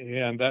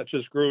 And that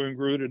just grew and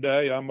grew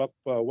today. I'm up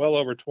well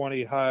over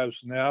 20 hives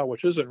now,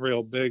 which isn't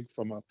real big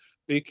from a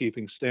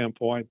beekeeping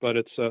standpoint, but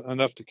it's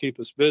enough to keep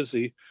us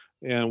busy.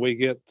 And we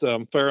get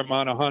a fair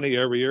amount of honey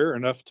every year,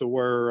 enough to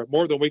where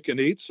more than we can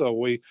eat. So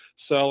we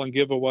sell and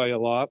give away a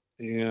lot.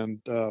 And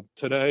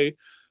today,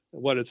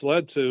 what it's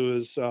led to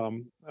is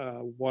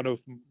one of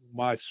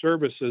my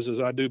services is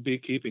I do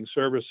beekeeping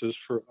services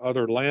for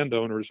other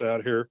landowners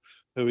out here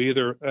who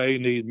either A,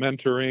 need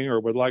mentoring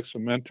or would like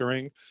some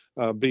mentoring,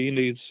 B,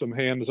 needs some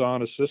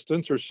hands-on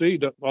assistance, or C,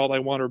 all they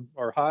want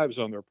are hives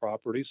on their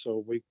property,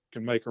 so we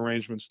can make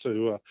arrangements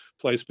to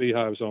place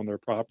beehives on their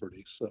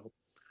property. So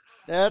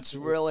that's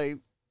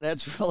really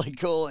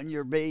cool, and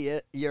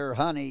your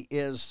honey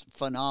is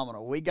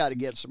phenomenal. We got to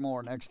get some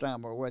more next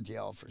time we're with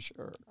y'all for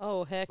sure.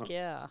 Oh, heck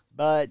yeah.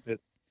 But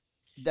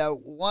the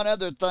one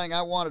other thing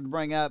I wanted to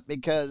bring up,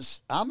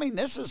 because, I mean,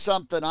 this is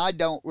something I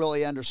don't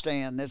really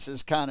understand. This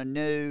is kind of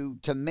new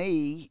to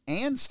me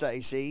and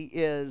Stacy,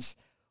 is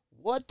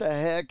what the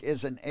heck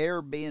is an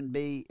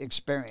Airbnb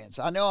experience?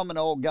 I know I'm an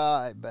old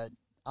guy, but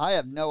I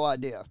have no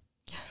idea.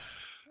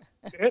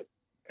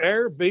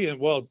 Airbnb,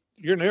 well,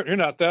 you're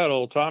not that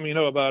old, Tom. You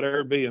know about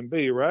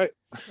Airbnb, right?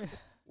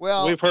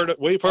 Well, we've heard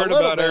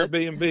about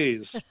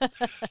Airbnbs.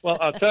 Well,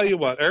 I'll tell you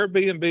what,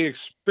 Airbnb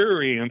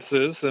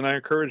experiences, and I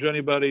encourage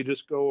anybody,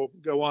 just go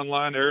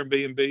online,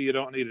 Airbnb. You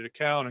don't need an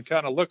account, and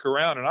kind of look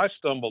around. And I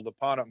stumbled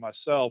upon it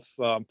myself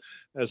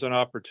as an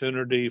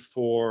opportunity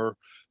for,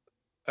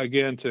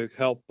 again, to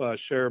help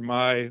share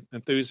my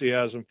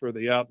enthusiasm for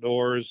the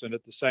outdoors, and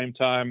at the same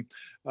time,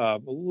 a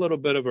little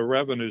bit of a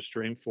revenue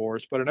stream for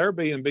us. But an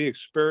Airbnb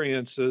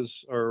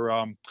experiences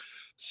are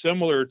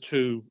similar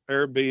to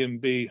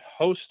Airbnb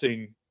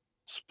hosting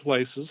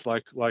places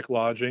like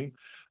lodging.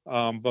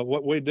 But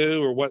what we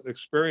do, or what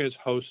experience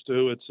hosts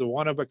do, it's a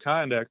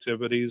one-of-a-kind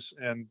activities,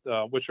 and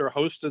which are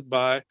hosted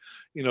by,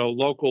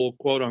 local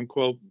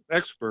quote-unquote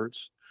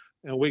experts.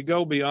 And we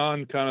go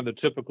beyond kind of the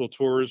typical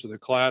tours of the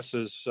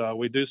classes.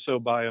 We do so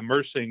by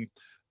immersing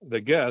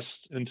the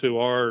guests into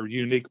our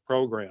unique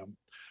program.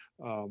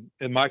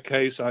 In my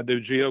case, I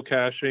do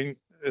geocaching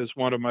as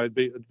one of my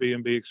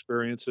B&B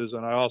experiences,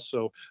 and I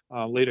also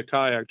lead a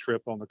kayak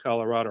trip on the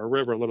Colorado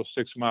River, a little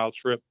 6-mile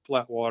trip,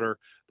 flat water,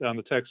 down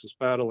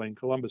the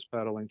Columbus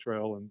Paddling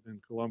Trail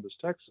in Columbus,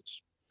 Texas.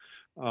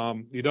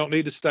 You don't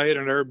need to stay at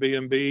an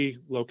Airbnb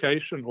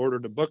location in order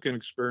to book an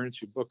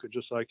experience. You book it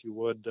just like you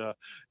would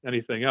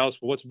anything else.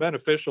 But what's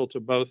beneficial to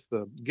both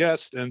the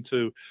guest and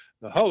to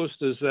the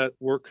host is that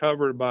we're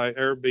covered by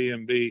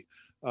Airbnb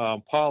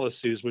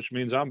policies, which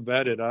means I'm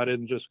vetted. I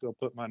didn't just go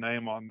put my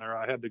name on there.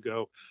 I had to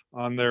go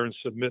on there and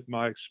submit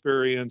my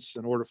experience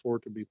in order for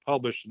it to be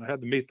published, and I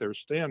had to meet their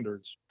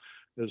standards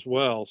as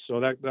well. So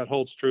that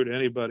holds true to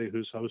anybody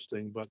who's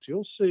hosting. But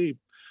you'll see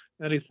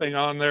anything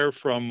on there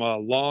from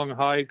long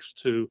hikes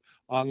to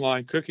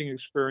online cooking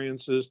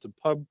experiences to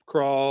pub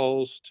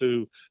crawls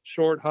to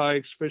short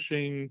hikes,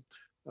 fishing.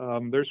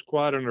 There's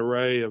quite an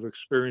array of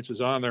experiences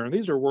on there, and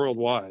these are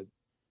worldwide.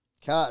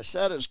 Gosh,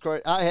 that is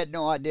great. I had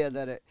no idea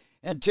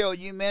until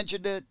you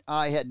mentioned it,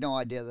 I had no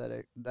idea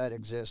that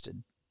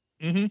existed.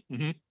 Mm-hmm,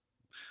 mm-hmm.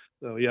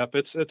 So yeah,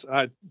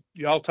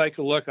 y'all take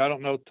a look. I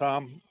don't know,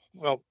 Tom.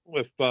 Well,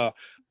 if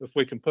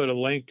we can put a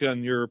link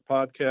on your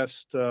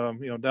podcast,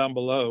 down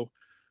below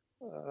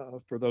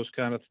for those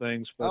kind of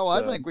things. But Oh,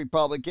 I think we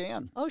probably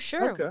can. Oh,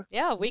 sure. Okay.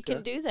 Yeah, we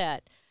can do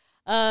that.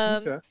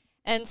 Okay.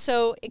 And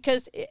so,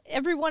 because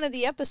every one of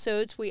the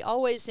episodes we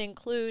always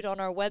include on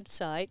our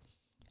website,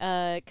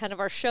 kind of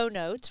our show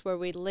notes where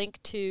we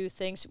link to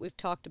things that we've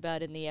talked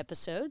about in the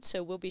episode.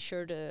 So we'll be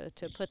sure to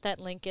put that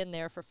link in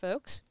there for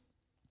folks.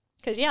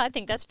 Because, I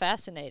think that's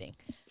fascinating.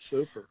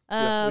 Super.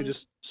 You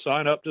just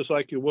sign up just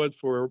like you would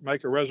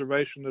make a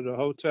reservation at a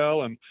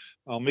hotel, and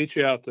I'll meet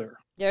you out there.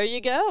 There you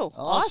go.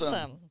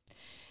 Awesome.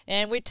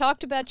 And we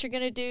talked about you're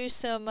going to do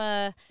some,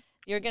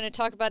 you're going to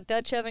talk about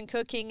Dutch oven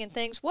cooking and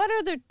things. What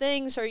other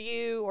things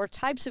or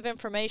types of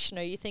information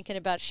are you thinking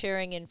about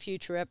sharing in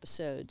future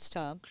episodes,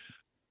 Tom?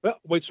 Well,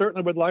 we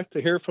certainly would like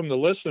to hear from the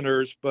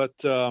listeners, but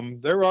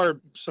there are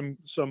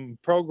some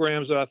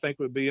programs that I think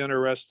would be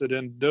interested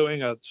in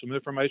doing. Some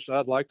information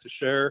I'd like to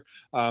share.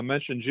 I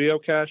mentioned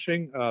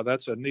geocaching.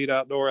 That's a neat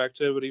outdoor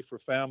activity for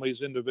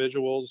families,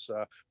 individuals.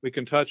 We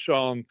can touch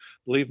on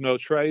Leave No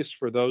Trace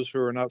for those who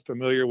are not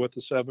familiar with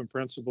the 7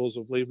 principles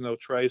of Leave No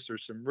Trace.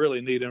 There's some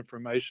really neat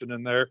information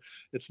in there.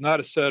 It's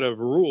not a set of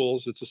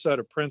rules; it's a set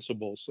of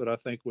principles that I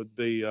think would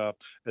be.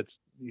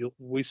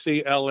 We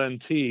see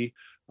LNT.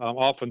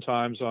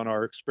 Oftentimes on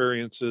our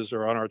experiences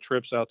or on our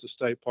trips out to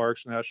state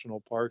parks, national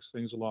parks,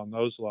 things along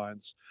those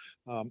lines.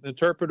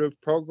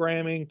 Interpretive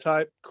programming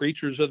type,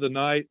 creatures of the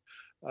night.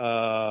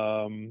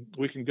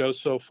 We can go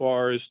so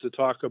far as to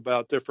talk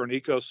about different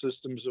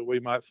ecosystems that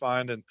we might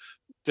find in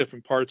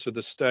different parts of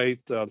the state.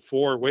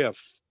 We have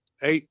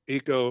 8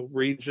 eco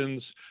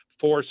regions,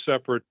 4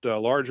 separate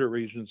larger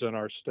regions in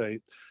our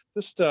state.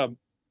 Just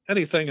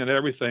anything and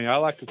everything. I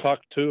like to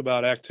talk too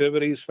about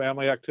activities,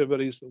 family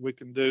activities that we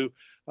can do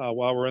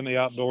while we're in the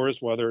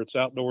outdoors, whether it's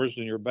outdoors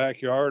in your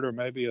backyard or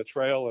maybe a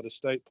trail at a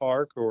state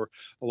park or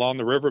along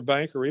the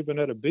riverbank or even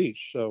at a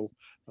beach. So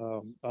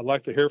I'd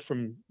like to hear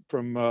from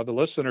the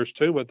listeners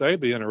too, what they'd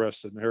be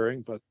interested in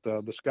hearing, but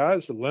the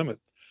sky's the limit.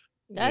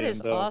 That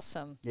is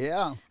awesome.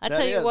 Yeah. I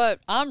tell you what,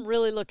 I'm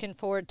really looking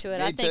forward to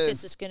it. I think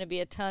this is going to be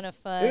a ton of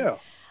fun.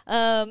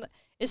 Yeah.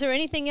 Is there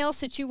anything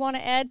else that you want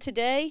to add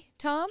today,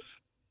 Tom?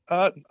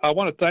 I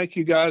want to thank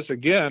you guys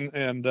again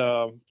and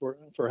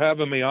for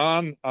having me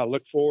on. I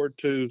look forward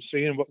to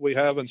seeing what we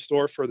have in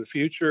store for the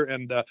future.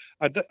 And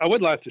I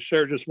would like to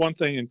share just one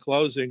thing in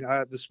closing.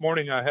 This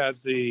morning I had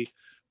the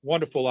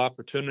wonderful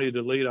opportunity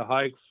to lead a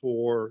hike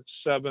for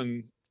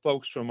 7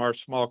 folks from our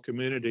small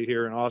community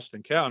here in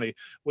Austin County.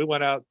 We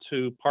went out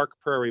to Park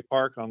Prairie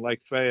Park on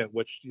Lake Fayette,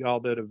 which y'all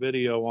did a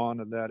video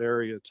on in that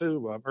area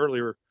too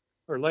earlier.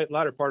 Or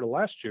latter part of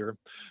last year.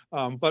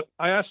 But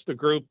I asked the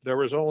group, there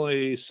was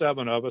only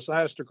 7 of us.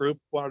 I asked the group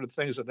one of the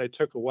things that they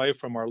took away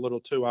from our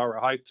little 2-hour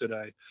hike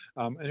today.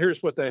 And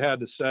here's what they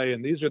had to say.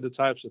 And these are the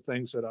types of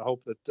things that I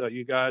hope that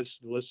you guys,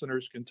 the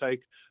listeners, can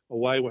take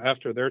away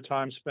after their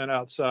time spent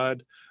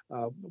outside.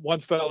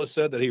 One fellow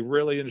said that he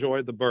really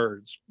enjoyed the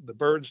birds. The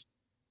birds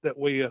that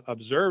we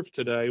observed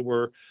today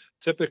were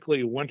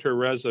typically winter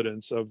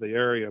residents of the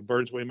area,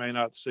 birds we may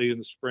not see in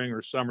the spring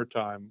or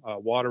summertime,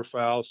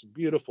 waterfowl, some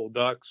beautiful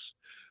ducks.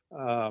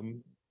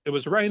 It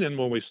was raining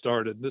when we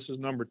started. This is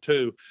number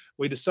 2.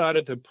 We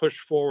decided to push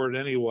forward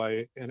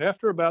anyway. And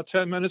after about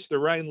 10 minutes, the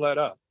rain let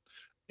up.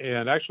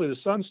 And actually the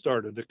sun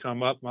started to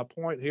come up. My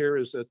point here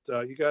is that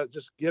you got to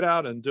just get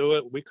out and do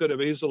it. We could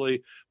have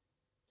easily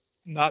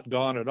not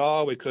gone at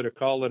all. We could have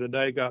called it a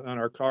day, gotten in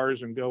our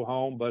cars and go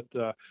home. But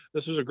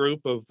this is a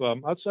group of,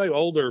 I'd say,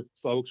 older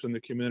folks in the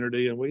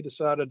community. And we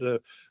decided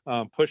to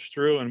push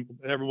through. And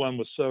everyone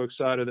was so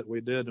excited that we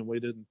did. And we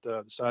didn't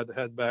decide to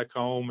head back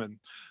home. And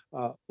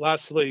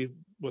lastly,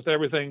 with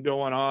everything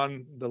going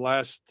on the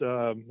last,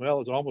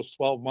 it's almost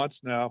 12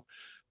 months now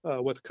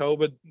with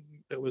COVID,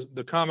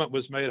 the comment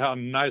was made how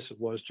nice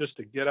it was just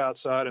to get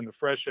outside in the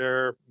fresh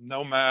air,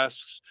 no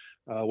masks.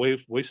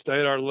 We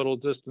stayed our little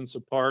distance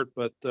apart,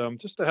 but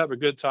just to have a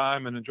good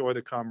time and enjoy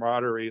the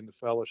camaraderie and the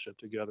fellowship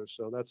together.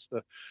 So that's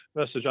the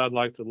message I'd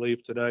like to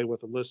leave today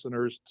with the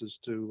listeners, is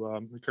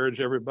to encourage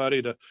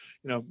everybody to,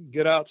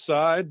 get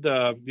outside.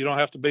 You don't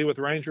have to be with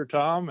Ranger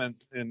Tom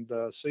and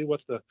see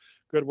what the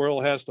good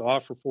world has to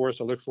offer for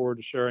us. I look forward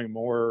to sharing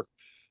more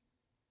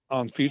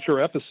on future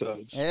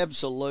episodes.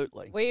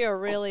 Absolutely. We are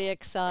really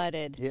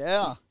excited.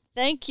 Yeah.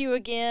 Thank you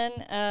again,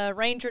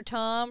 Ranger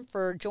Tom,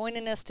 for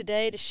joining us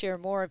today to share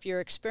more of your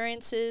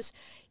experiences.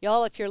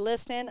 Y'all, if you're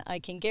listening, I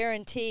can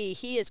guarantee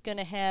he is going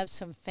to have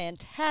some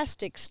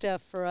fantastic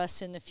stuff for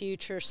us in the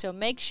future. So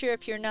make sure,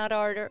 if you're not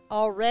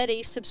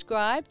already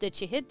subscribed,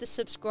 that you hit the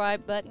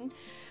subscribe button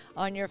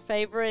on your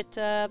favorite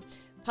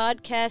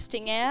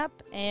podcasting app.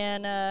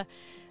 And,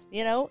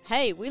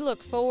 hey, we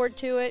look forward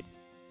to it.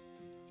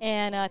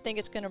 And I think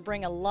it's going to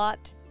bring a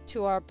lot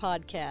to our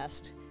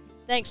podcast.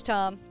 Thanks,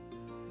 Tom.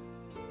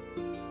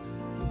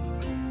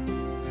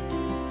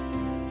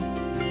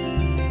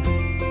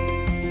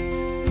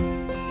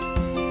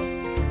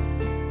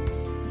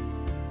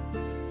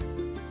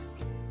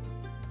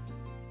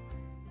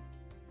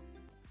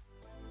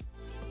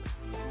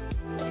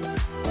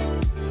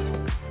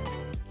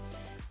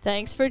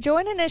 Thanks for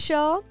joining us,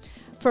 y'all.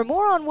 For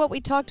more on what we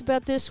talked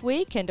about this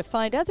week and to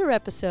find other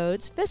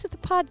episodes, visit the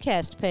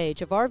podcast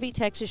page of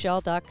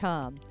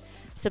rvtexasyall.com.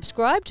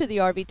 Subscribe to the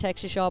RV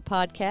Texas Y'all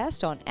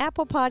podcast on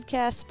Apple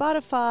Podcasts,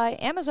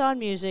 Spotify, Amazon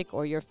Music,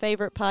 or your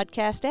favorite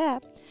podcast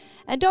app.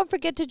 And don't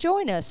forget to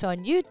join us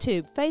on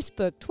YouTube,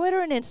 Facebook,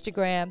 Twitter, and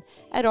Instagram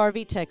at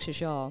RV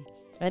Texas Y'all.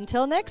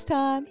 Until next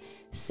time,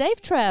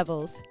 safe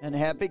travels and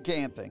happy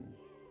camping.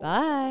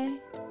 Bye.